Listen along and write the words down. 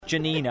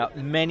Janina,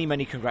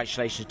 many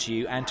congratulations to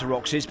you and to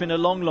Roxy. It's been a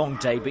long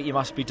day, but you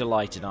must be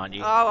delighted, aren't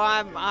you? Oh,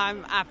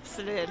 I'm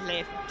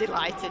absolutely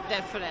delighted,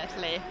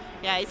 definitely.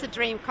 Yeah, it's a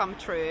dream come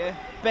true.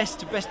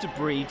 Best of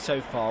breed so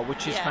far,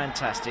 which is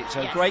fantastic.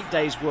 So Yes. a great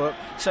day's work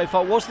so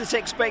far. Was this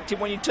expected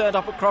when you turned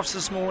up at Crufts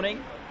this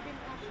morning?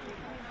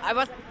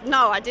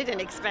 I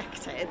didn't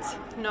expect it.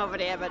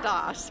 Nobody ever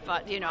does,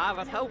 but I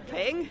was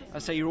hoping. I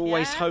say you're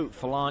always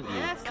hopeful, aren't you?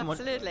 Yes, Come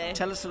absolutely. On,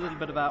 tell us a little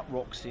bit about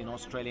Roxy and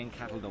Australian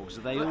Cattle Dogs.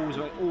 Have they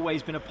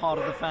always been a part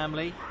of the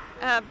family?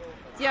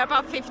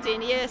 About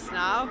 15 years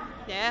now.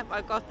 Yeah,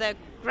 I got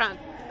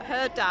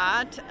her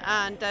dad,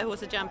 and who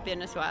was a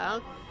champion as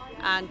well,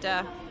 and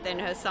then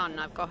her son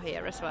I've got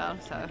here as well.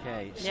 So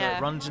okay, so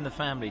it runs in the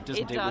family,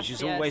 doesn't it? Does, which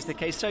is yes. always the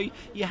case. So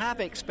you have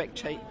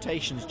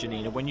expectations,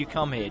 Janina, when you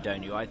come here,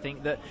 don't you? I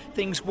think that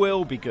things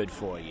will be good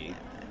for you.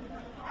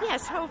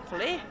 Yes,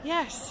 hopefully,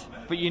 yes.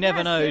 But you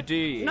never know, do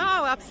you?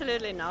 No,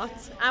 absolutely not.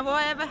 And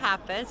whatever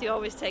happens, you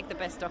always take the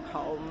best dog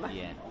home.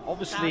 Yeah,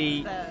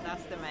 obviously.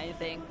 That's the main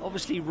thing.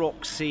 Obviously,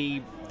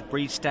 Roxy, the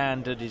breed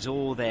standard is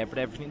all there, but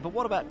everything. But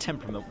what about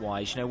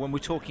temperament-wise? When we're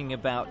talking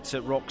about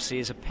Roxy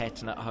as a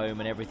pet and at home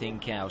and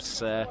everything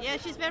else. Yeah,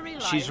 she's very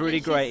lively. She's really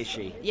great, is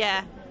she?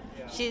 Yeah,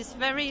 she's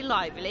very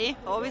lively,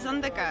 always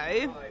on the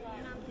go,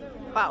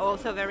 but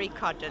also very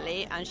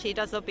cuddly, and she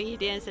does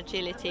obedience,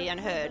 agility and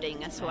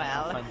herding as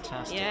well. Oh,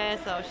 fantastic. Yeah,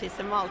 so she's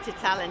a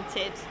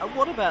multi-talented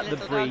What about the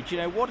breed?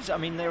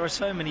 dog. There are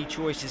so many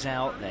choices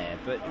out there,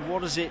 but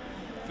what is it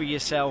for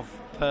yourself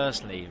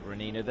personally,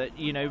 Renina,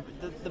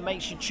 that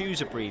makes you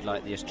choose a breed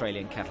like the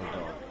Australian Cattle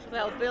Dog?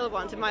 Well, Bill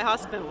my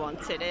husband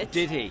wanted it.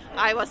 Did he?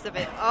 I was a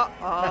bit,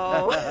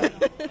 uh-oh.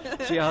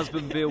 So your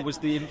husband Bill was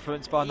the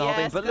influence behind the whole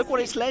thing, but look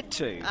what it's led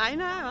to. I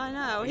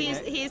know.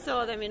 He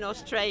saw them in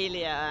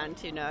Australia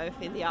and,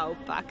 in the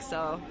outback,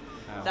 so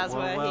that's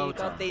where he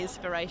got the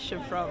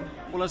inspiration from.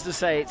 Well, as I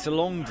say, it's a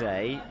long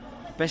day.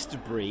 Best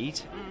of breed,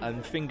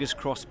 and fingers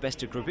crossed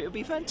best of group. It would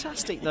be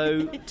fantastic,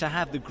 though, to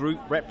have the group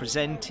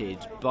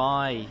represented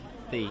by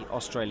the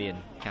Australian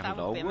Cattle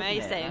Dog. That would be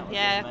amazing.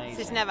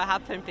 It's never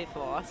happened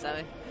before.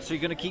 So you're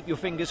going to keep your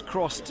fingers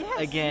crossed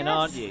again,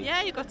 aren't you?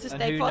 Yeah, you've got to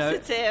stay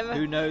positive.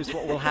 Who knows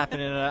what will happen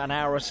in an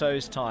hour or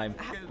so's time.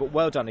 But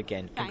well done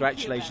again.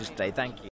 Congratulations today. Thank you.